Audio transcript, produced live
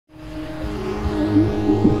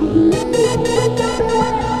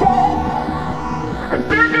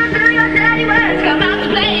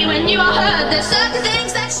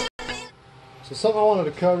So something I wanted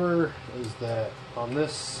to cover is that on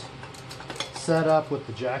this setup with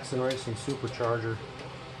the Jackson Racing supercharger,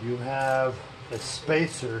 you have a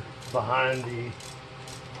spacer behind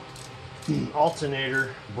the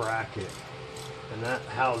alternator bracket, and that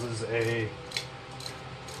houses an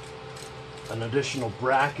additional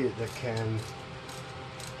bracket that can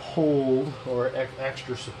hold or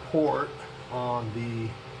extra support on the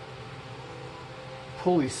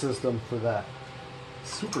pulley system for that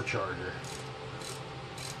supercharger.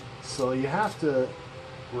 So you have to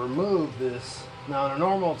remove this. Now in a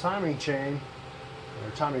normal timing chain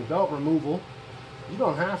or timing belt removal, you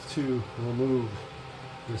don't have to remove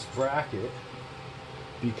this bracket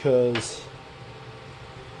because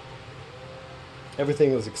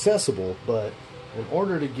everything is accessible, but in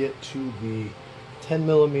order to get to the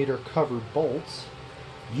 10mm covered bolts,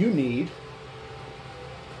 you need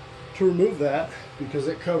to remove that because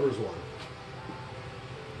it covers one.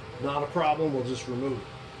 Not a problem, we'll just remove it.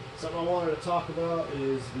 Something I wanted to talk about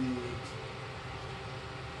is the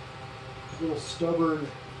little stubborn,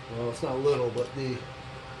 well, it's not little, but the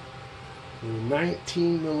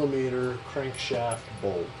 19mm crankshaft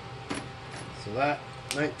bolt. So that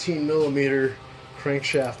 19mm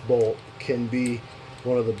crankshaft bolt can be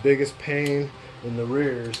one of the biggest pain in the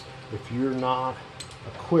rears if you're not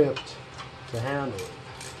equipped to handle it.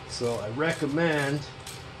 So I recommend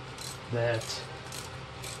that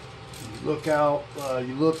you look out,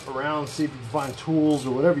 you look around, see if you can find tools or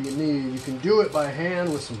whatever you need. You can do it by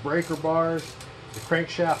hand with some breaker bars. The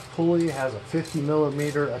crankshaft pulley has a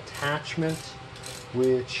 50mm attachment,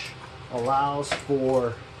 which allows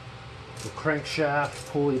for the crankshaft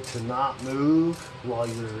pulley to not move while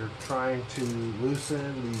you're trying to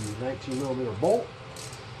loosen the 19mm bolt.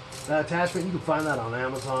 That attachment, you can find that on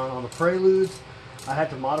Amazon. On the Preludes, I had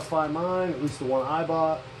to modify mine, at least the one I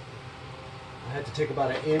bought. I had to take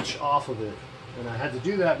about 1 inch off of it, and I had to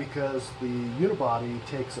do that because the unibody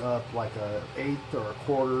takes up like an 1/8 or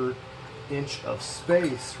 1/4 inch of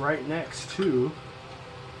space right next to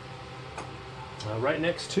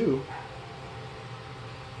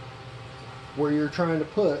where you're trying to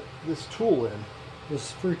put this tool in.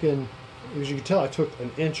 This freaking, as you can tell, I took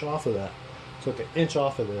 1 inch off of that. Took 1 inch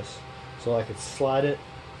off of this so I could slide it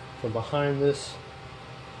from behind this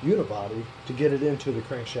unibody to get it into the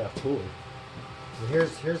crankshaft pulley. And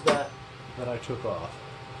here's that I took off,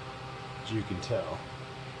 as you can tell.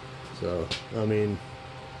 So, I mean,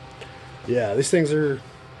 yeah, these things are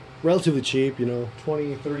relatively cheap, you know,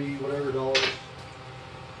 20, 30, whatever dollars.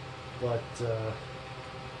 But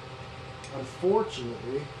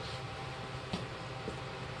unfortunately,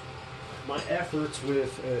 my efforts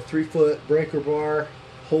with a 3-foot breaker bar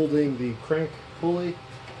holding the crank pulley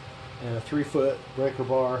and a 3-foot breaker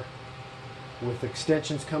bar with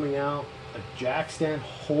extensions coming out, a jack stand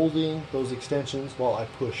holding those extensions while I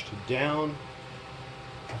pushed down.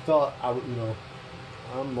 I felt,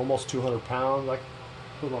 I'm almost 200 pounds. I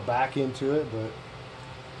put my back into it, but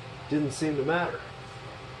didn't seem to matter.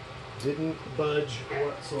 Didn't budge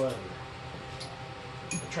whatsoever.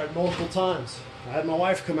 I tried multiple times. I had my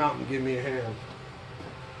wife come out and give me a hand.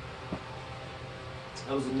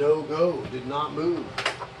 That was a no-go. Did not move.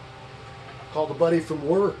 Called a buddy from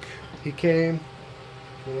work. He came,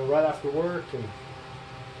 right after work, and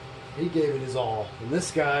he gave it his all. And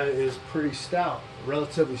this guy is pretty stout,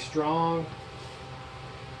 relatively strong,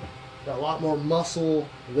 got a lot more muscle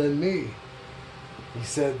than me. He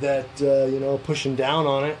said that, pushing down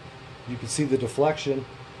on it, you can see the deflection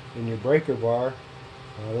in your breaker bar.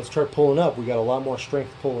 Let's try pulling up. We got a lot more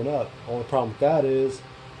strength pulling up. Only problem with that is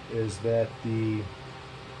that when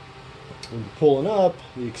you're pulling up,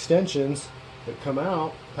 the extensions that come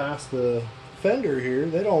out past the fender here,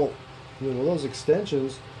 they don't, those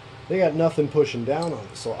extensions, they got nothing pushing down on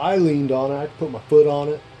it. So I leaned on it. I put my foot on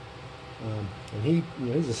it. And he,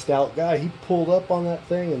 he's a stout guy. He pulled up on that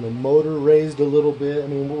thing and the motor raised a little bit. I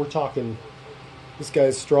mean, we're talking, this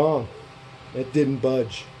guy's strong. It didn't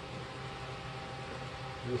budge.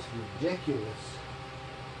 It was ridiculous.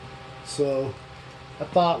 So I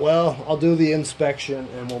thought, well, I'll do the inspection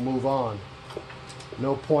and we'll move on.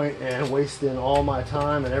 No point in wasting all my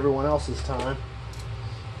time and everyone else's time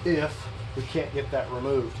if we can't get that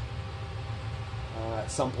removed. At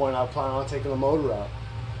some point I plan on taking the motor out,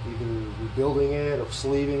 either rebuilding it or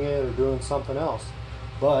sleeving it or doing something else.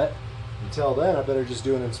 But until then, I better just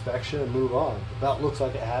do an inspection and move on. The belt looks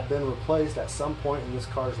like it had been replaced at some point in this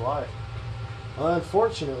car's life.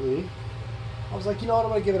 Unfortunately, I was like, you know what,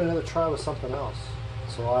 I'm going to give it another try with something else.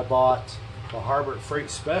 So I bought a Harbor Freight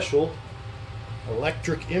Special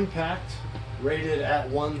electric impact rated at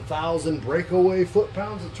 1,000 breakaway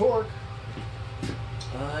foot-pounds of torque.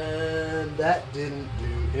 And that didn't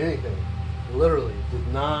do anything. Literally did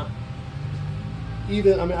not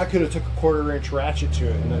even, I mean, I could have took a 1/4 inch ratchet to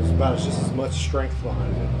it and there's about just as much strength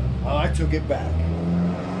behind it. I took it back.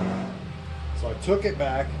 So I took it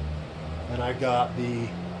back and I got the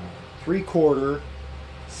 3/4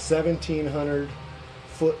 1700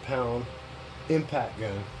 foot-pound impact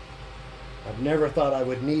gun. I've never thought I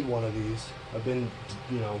would need one of these. I've been,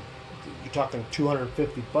 you know, you're talking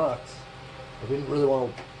 $250. I didn't really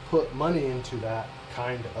want to put money into that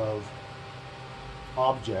kind of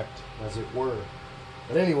object, as it were.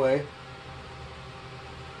 But anyway,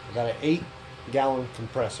 I got an 8-gallon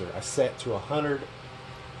compressor. I set to 100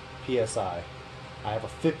 psi. I have a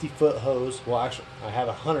 50-foot hose. Well, actually, I have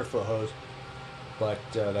a 100-foot hose, but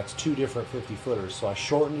that's 2 different 50-footers. So I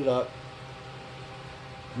shortened it up,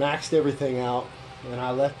 maxed everything out, and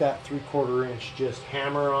I let that 3/4 inch just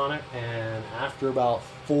hammer on it. And after about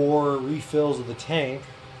 4 refills of the tank,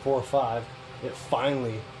 4 or 5, it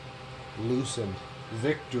finally loosened.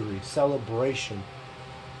 Victory, celebration.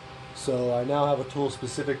 So I now have a tool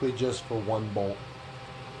specifically just for 1 bolt.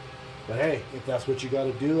 But hey, if that's what you got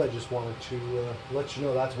to do, I just wanted to let you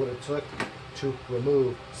know that's what it took to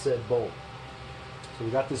remove said bolt. So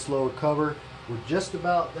we got this lower cover. We're just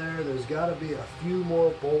about there. There's got to be a few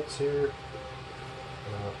more bolts here.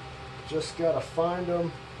 Just got to find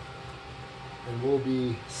them, and we'll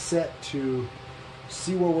be set to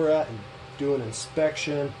see where we're at and do an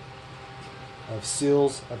inspection of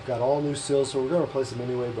seals. I've got all new seals, so we're going to replace them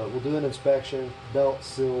anyway, but we'll do an inspection, belt,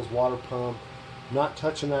 seals, water pump, not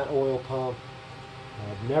touching that oil pump.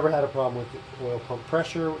 I've never had a problem with the oil pump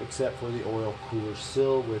pressure except for the oil cooler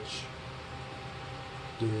seal, which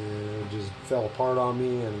just fell apart on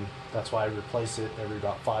me, and that's why I replace it every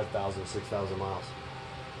about 5,000, 6,000 miles.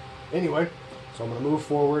 Anyway, so I'm going to move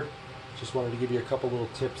forward. Just wanted to give you a couple little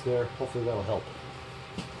tips there. Hopefully that'll help.